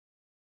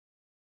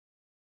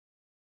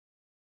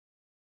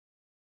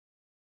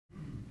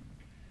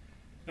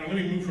Now let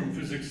me move from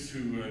physics to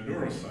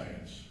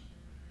neuroscience.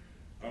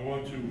 I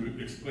want to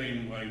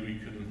explain why we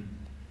can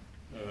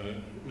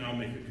now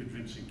make a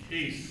convincing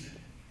case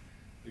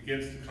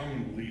against the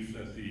common belief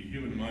that the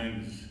human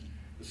mind is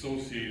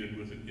associated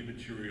with an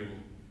immaterial,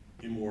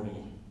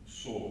 immortal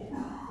soul.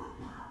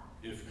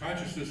 If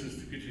consciousness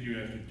is to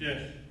continue after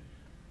death,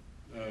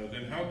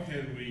 then how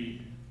can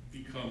we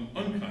become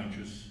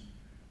unconscious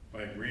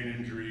by brain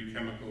injury,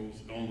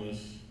 chemicals,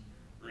 illness,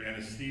 or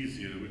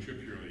anesthesia, which are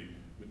purely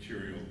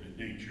material in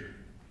nature?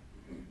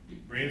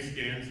 Brain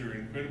scans are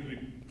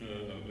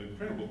of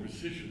incredible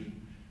precision,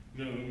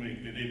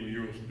 enable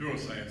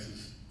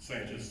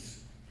neuroscientists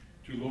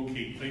to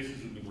locate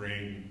places in the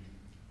brain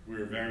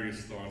where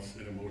various thoughts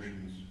and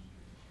emotions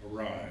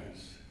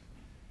arise.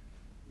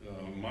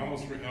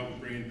 Models for how the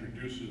brain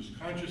produces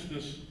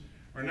consciousness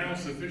are now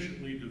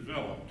sufficiently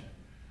developed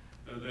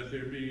that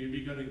they're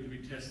beginning to be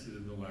tested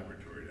in the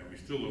laboratory. Now, we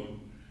still don't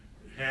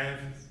have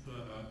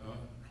a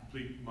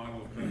complete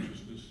model of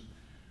consciousness,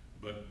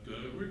 but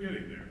we're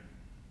getting there.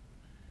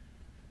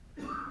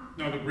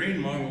 Now, the brain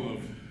model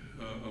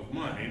of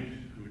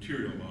mind, the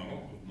material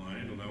model of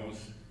mind,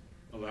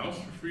 allows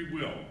for free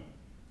will.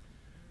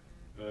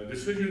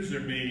 Decisions are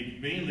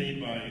made mainly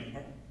by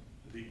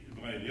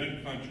the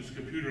unconscious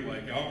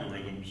computer-like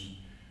algorithms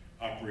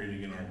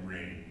operating in our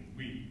brain.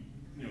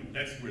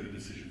 That's where the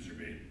decisions are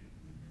made,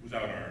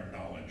 without our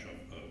knowledge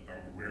of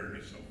our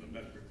awareness of them.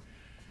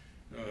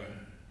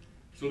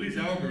 So these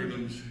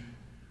algorithms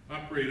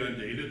operate on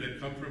data that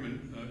come from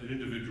an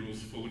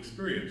individual's full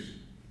experience.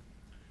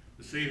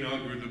 The same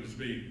algorithms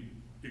may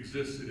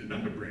exist in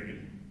another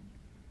brain,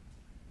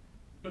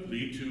 but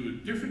lead to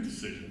a different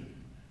decision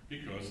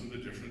because of the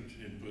different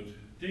input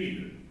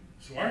data.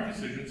 So our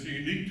decisions are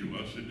unique to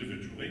us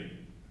individually,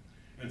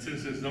 and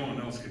since there's no one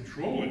else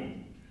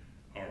controlling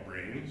our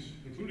brains,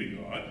 including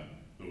God,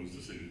 those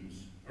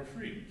decisions are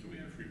free, so we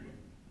have free will.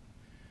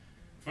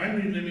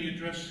 Finally, let me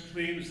address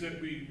claims that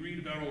we read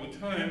about all the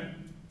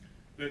time,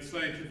 that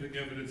scientific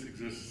evidence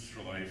exists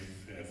for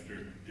life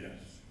after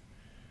death.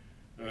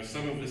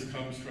 Some of this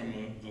comes from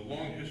the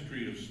long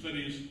history of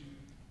studies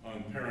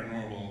on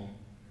paranormal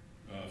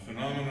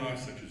phenomena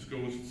such as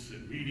ghosts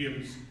and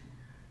mediums,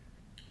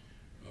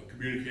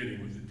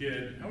 communicating with the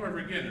dead. However,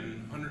 again,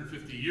 in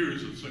 150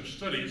 years of such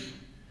studies,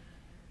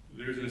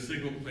 there's a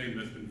single claim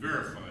that's been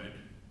verified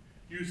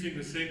using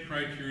the same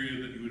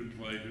criteria that you would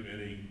apply to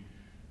any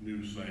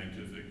new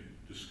scientific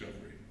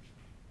discovery.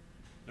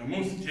 Now,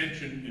 most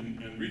attention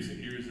in recent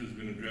years has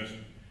been addressed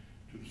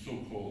to the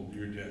so-called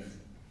near-death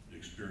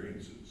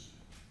experiences.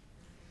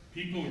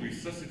 People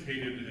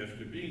resuscitated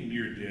after being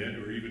near dead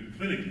or even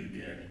clinically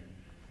dead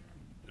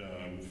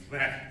with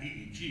flat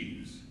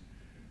EEGs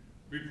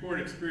report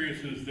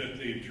experiences that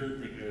they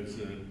interpret as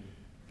a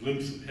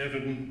glimpse of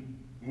heaven,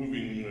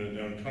 moving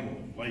down a tunnel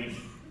of light,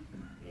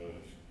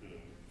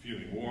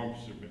 feeling warmth,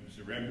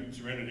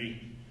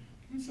 serenity,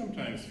 and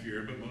sometimes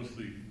fear, but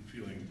mostly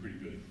feeling pretty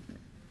good.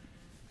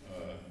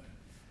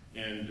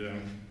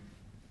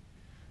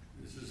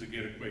 This is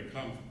again a quite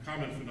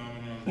common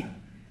phenomenon.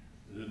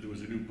 There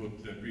was a new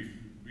book that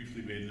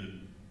briefly made the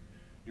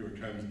New York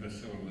Times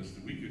bestseller list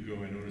a week ago.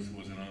 I noticed it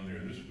wasn't on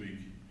there this week,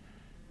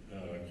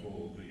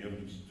 called The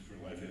Evidence for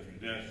Life After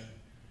Death,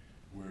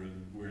 where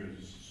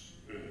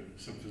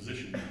some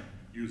physician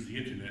used the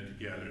internet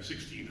to gather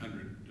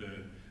 1,600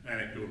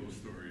 anecdotal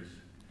stories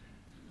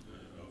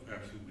of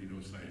absolutely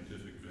no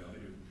scientific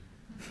value.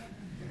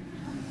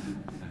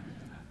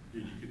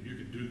 You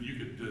could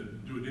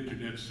do an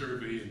internet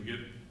survey and get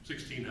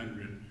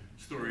 1,600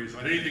 stories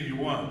on anything you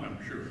want, I'm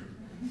sure.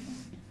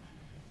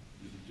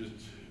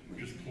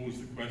 Just pose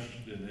the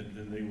question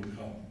and they will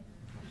come.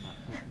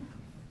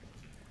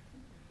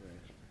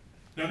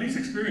 Now these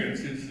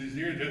experiences, these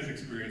near-death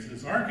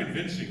experiences, are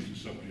convincing to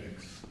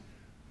subjects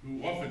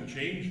who often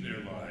change their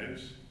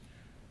lives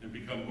and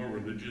become more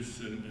religious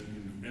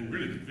and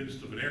really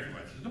convinced of an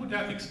afterlife. There's no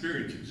doubt the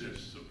experience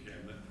exists, okay?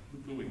 I'm not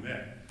poo-pooing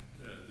that.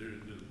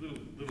 There's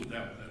little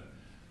doubt that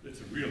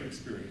it's a real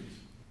experience.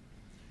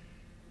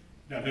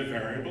 Now they're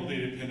variable, they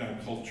depend on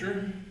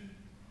culture,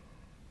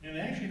 and they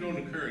actually don't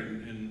occur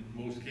in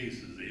most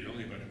cases.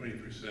 Only about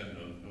 20%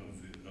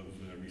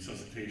 of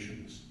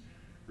resuscitations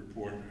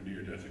report a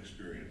near-death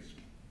experience.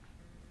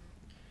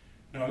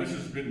 Now this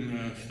has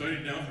been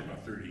studied now for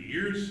about 30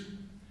 years.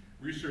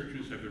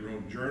 Researchers have their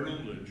own journal,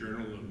 the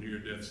Journal of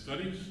Near-Death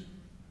Studies.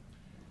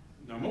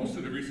 Now most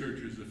of the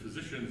researchers are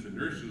physicians and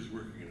nurses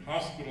working in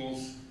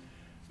hospitals,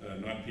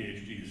 not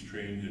PhDs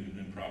trained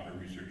in proper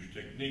research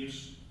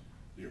techniques.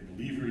 They're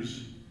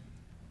believers,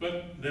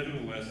 but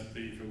nevertheless,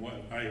 from what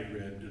I've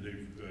read,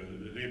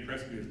 they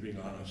impress me as being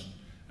honest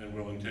and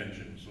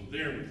well-intentioned. So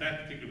there, with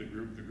that particular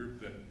group, the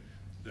group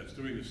that's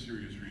doing this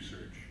serious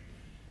research,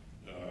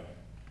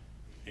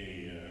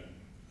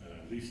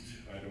 at least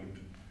I don't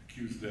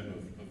accuse them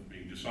of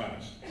being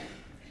dishonest.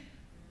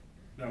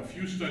 Now,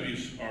 few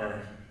studies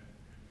are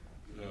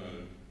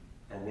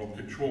well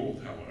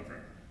controlled,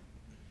 however.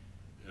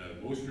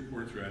 Most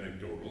reports are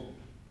anecdotal,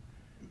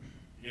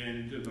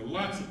 and there are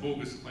lots of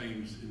bogus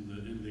claims in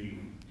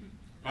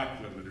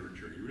popular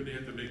literature. You really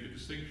have to make a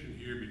distinction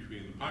here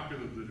between the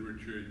popular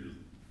literature.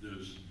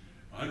 There's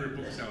 100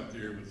 books out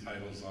there with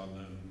titles on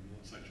them,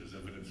 such as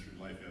Evidence from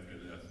Life After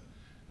Death,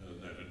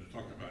 that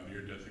talk about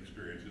near-death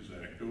experiences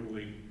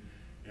anecdotally,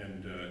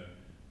 and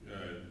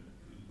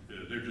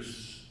they're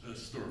just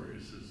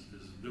stories.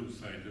 There's no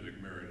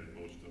scientific merit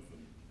in most of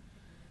them.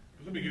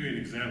 But let me give you an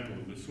example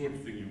of the sort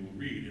of thing you will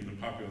read in the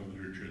popular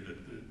literature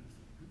that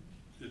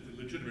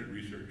the legitimate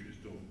researchers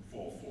don't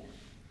fall for.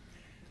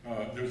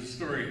 There was a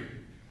story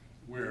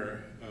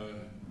where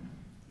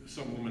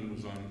some woman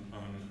was on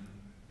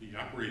the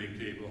operating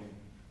table,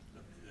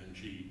 and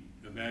she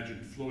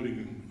imagined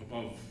floating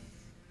above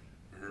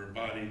her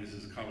body. This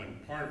is a common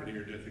part of a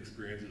near-death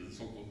experience, is a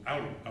so-called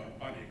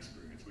out-of-body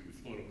experience, where you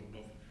float up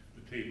above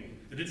the table.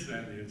 And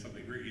incidentally, it's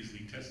something very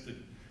easily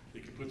tested. They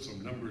could put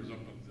some numbers up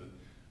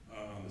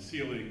on the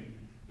ceiling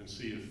and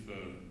see if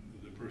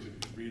the person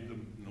could read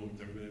them. No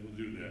one's ever been able to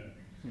do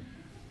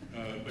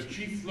that. But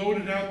she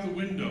floated out the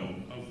window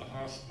of the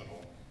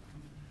hospital,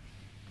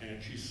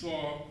 and she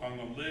saw on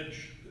the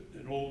ledge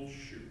an old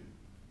shoe.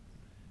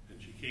 And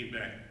she came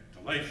back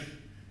to life,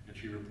 and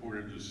she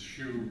reported this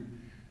shoe.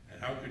 And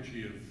how could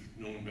she have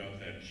known about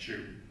that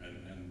shoe?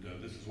 And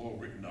this is all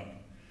written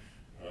up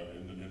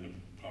in the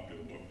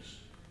popular books.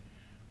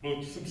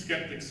 Well, some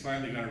skeptics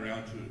finally got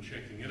around to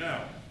checking it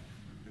out.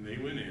 And they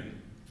went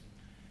in,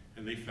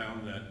 and they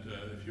found that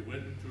if you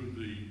went through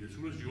as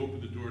soon as you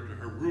opened the door to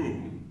her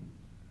room,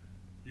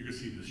 you could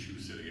see the shoe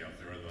sitting out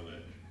there on the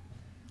ledge.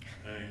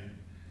 And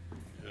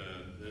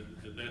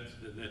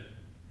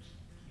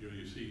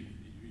you see,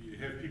 you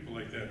have people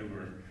like that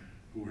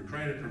who are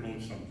trying to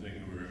promote something,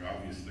 who are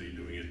obviously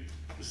doing it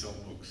to sell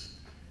books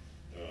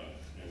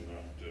and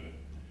not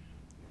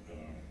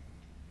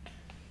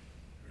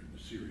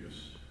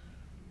serious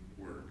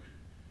work.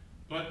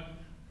 But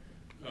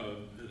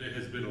there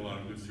has been a lot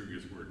of good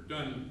serious work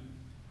done,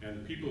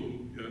 and people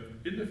who,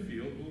 in the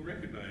field will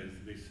recognize.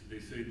 They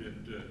say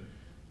that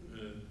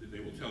they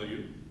will tell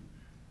you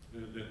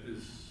that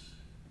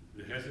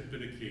there hasn't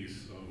been a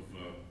case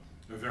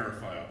of a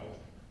verifiable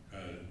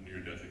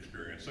near-death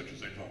experience, such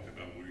as I talked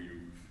about, where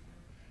you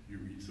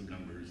read some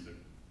numbers that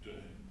the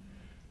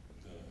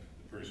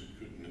person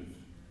couldn't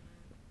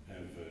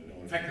have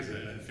known. In fact, there's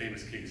a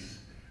famous case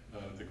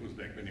that goes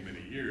back many,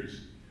 many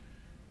years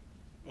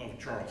of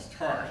Charles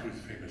Tart, who's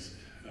a famous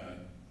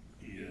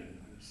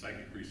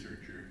psychic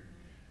researcher,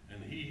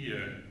 and he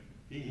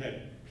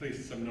had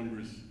placed some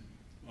numbers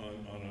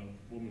on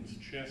a woman's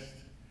chest,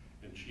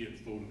 and she had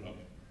floated up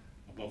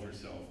above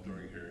herself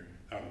during her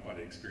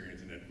out-of-body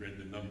experience and had read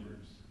the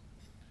numbers.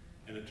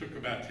 And it took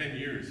about 10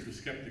 years for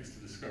skeptics to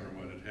discover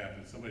what had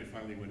happened. Somebody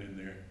finally went in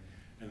there,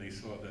 and they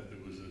saw that there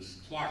was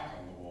this clock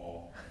on the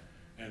wall,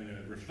 and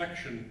the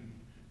reflection,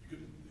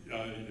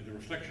 in the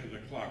reflection of the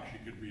clock, she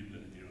could read the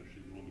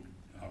woman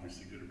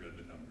obviously could have read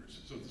the numbers.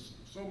 So there's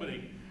so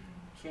many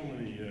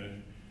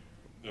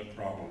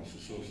problems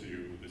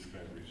associated with this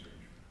kind of research.